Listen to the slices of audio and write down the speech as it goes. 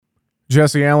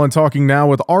Jesse Allen talking now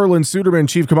with Arlan Suderman,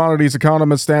 Chief Commodities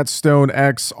Economist at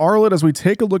StoneX. Arlan, as we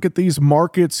take a look at these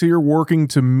markets here working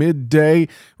to midday,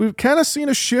 we've kind of seen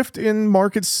a shift in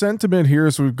market sentiment here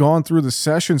as we've gone through the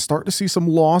session, starting to see some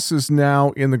losses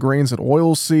now in the grains and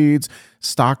oilseeds,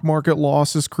 stock market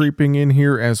losses creeping in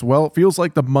here as well. It feels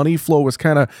like the money flow has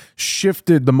kind of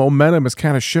shifted, the momentum has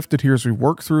kind of shifted here as we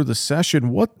work through the session.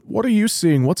 What are you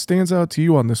seeing? What stands out to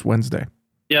you on this Wednesday?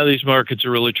 Yeah, these markets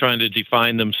are really trying to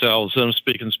define themselves. I'm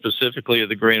speaking specifically of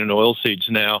the grain and oilseeds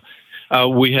now.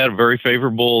 We had a very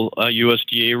favorable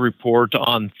USDA report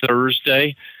on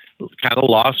Thursday, kind of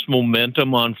lost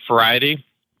momentum on Friday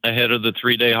ahead of the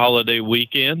three-day holiday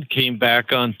weekend, came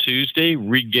back on Tuesday,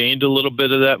 regained a little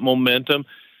bit of that momentum.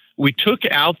 We took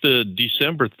out the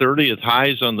December 30th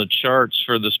highs on the charts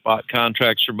for the spot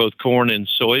contracts for both corn and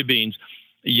soybeans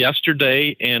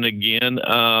yesterday and again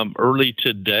early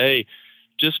today.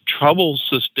 Just trouble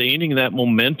sustaining that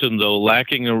momentum, though,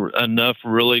 lacking enough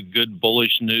really good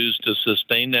bullish news to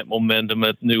sustain that momentum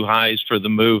at new highs for the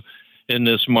move in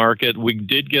this market. We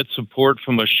did get support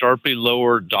from a sharply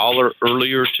lower dollar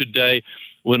earlier today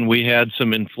when we had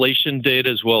some inflation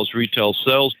data as well as retail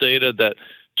sales data that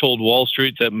told Wall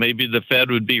Street that maybe the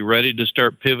Fed would be ready to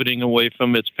start pivoting away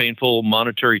from its painful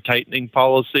monetary tightening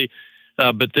policy.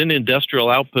 But then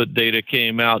industrial output data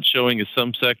came out showing that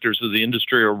some sectors of the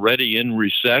industry are already in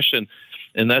recession,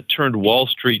 and that turned Wall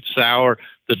Street sour.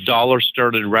 The dollar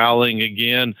started rallying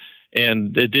again,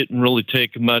 and it didn't really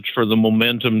take much for the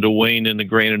momentum to wane in the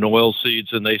grain and oil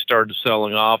seeds, and they started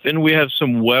selling off. And we have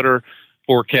some wetter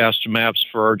forecast maps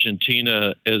for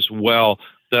Argentina as well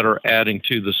that are adding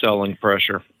to the selling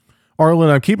pressure.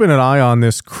 Arlan, I'm keeping an eye on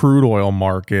this crude oil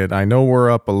market. I know we're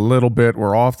up a little bit.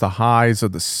 We're off the highs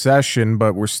of the session,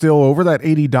 but we're still over that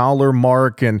 $80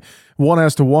 mark. And one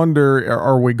has to wonder,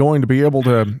 are we going to be able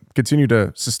to continue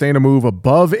to sustain a move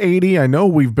above 80? I know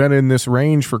we've been in this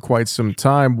range for quite some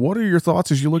time. What are your thoughts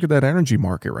as you look at that energy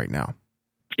market right now?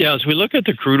 Yeah, as we look at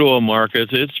the crude oil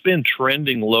market, it's been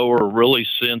trending lower really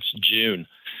since June.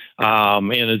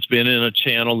 And it's been in a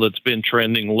channel that's been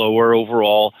trending lower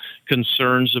overall.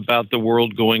 Concerns about the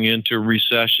world going into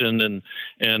recession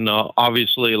and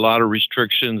obviously a lot of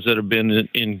restrictions that have been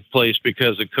in place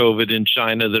because of COVID in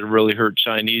China that really hurt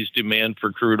Chinese demand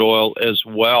for crude oil as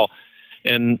well.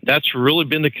 And that's really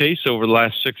been the case over the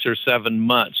last 6 or 7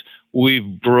 months.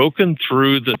 We've broken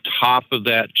through the top of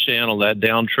that channel, that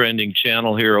downtrending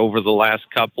channel here over the last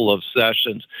couple of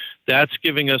sessions. That's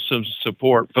giving us some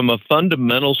support. From a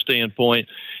fundamental standpoint,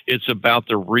 it's about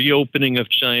the reopening of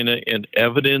China and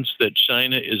evidence that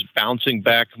China is bouncing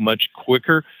back much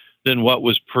quicker than what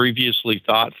was previously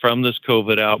thought from this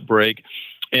COVID outbreak.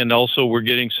 And also we're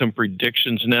getting some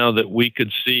predictions now that we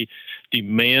could see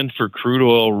demand for crude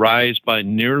oil rise by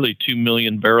nearly 2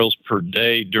 million barrels per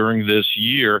day during this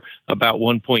year, about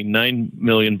 1.9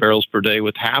 million barrels per day,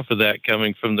 with half of that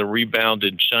coming from the rebound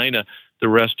in China, the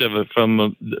rest of it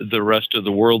from the rest of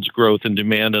the world's growth and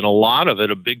demand, and a lot of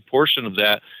it, a big portion of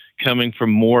that, coming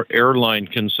from more airline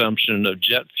consumption of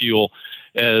jet fuel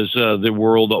as the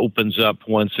world opens up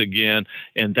once again.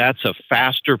 And that's a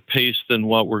faster pace than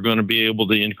what we're going to be able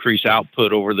to increase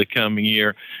output over the coming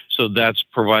year. So that's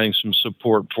providing some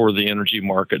support for the energy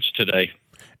markets today.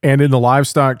 And in the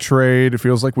livestock trade, it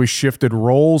feels like we shifted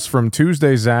roles from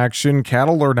Tuesday's action.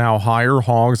 Cattle are now higher,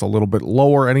 hogs a little bit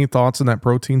lower. Any thoughts in that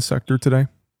protein sector today?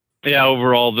 Yeah,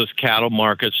 overall, this cattle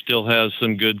market still has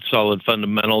some good, solid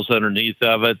fundamentals underneath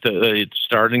of it. It's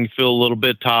starting to feel a little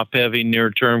bit top-heavy,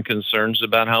 near-term concerns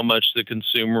about how much the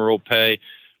consumer will pay,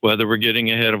 whether we're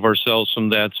getting ahead of ourselves from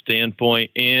that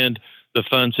standpoint. And the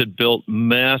funds had built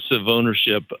massive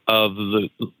ownership of the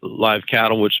live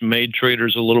cattle, which made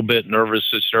traders a little bit nervous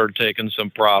to start taking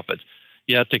some profits.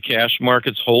 Yet the cash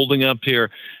market's holding up here,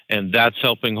 and that's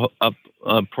helping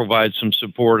provide some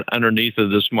support underneath of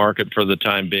this market for the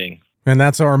time being. And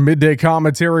that's our midday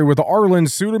commentary with Arlan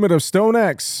Suderman of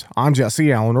StoneX. I'm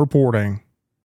Jesse Allen reporting.